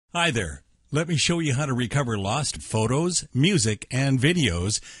Hi there. Let me show you how to recover lost photos, music, and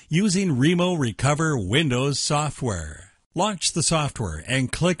videos using Remo Recover Windows software. Launch the software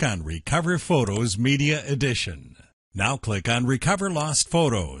and click on Recover Photos Media Edition. Now click on Recover Lost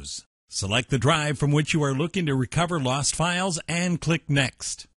Photos. Select the drive from which you are looking to recover lost files and click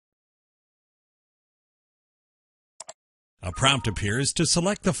Next. A prompt appears to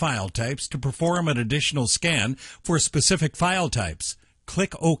select the file types to perform an additional scan for specific file types.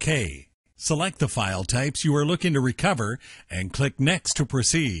 Click OK. Select the file types you are looking to recover and click Next to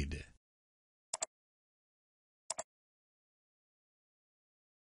proceed.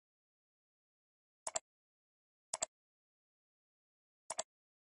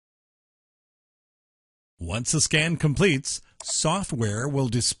 Once the scan completes, software will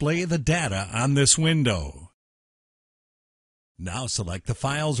display the data on this window. Now select the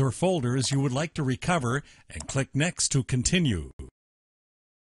files or folders you would like to recover and click Next to continue.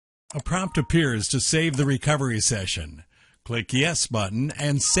 A prompt appears to save the recovery session. Click Yes button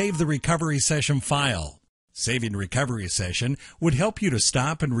and save the recovery session file. Saving recovery session would help you to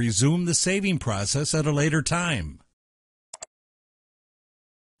stop and resume the saving process at a later time.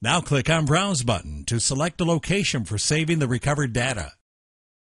 Now click on Browse button to select a location for saving the recovered data.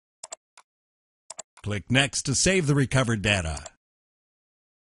 Click Next to save the recovered data.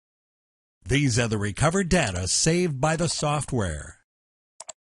 These are the recovered data saved by the software.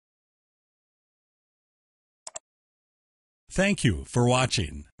 Thank you for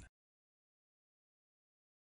watching.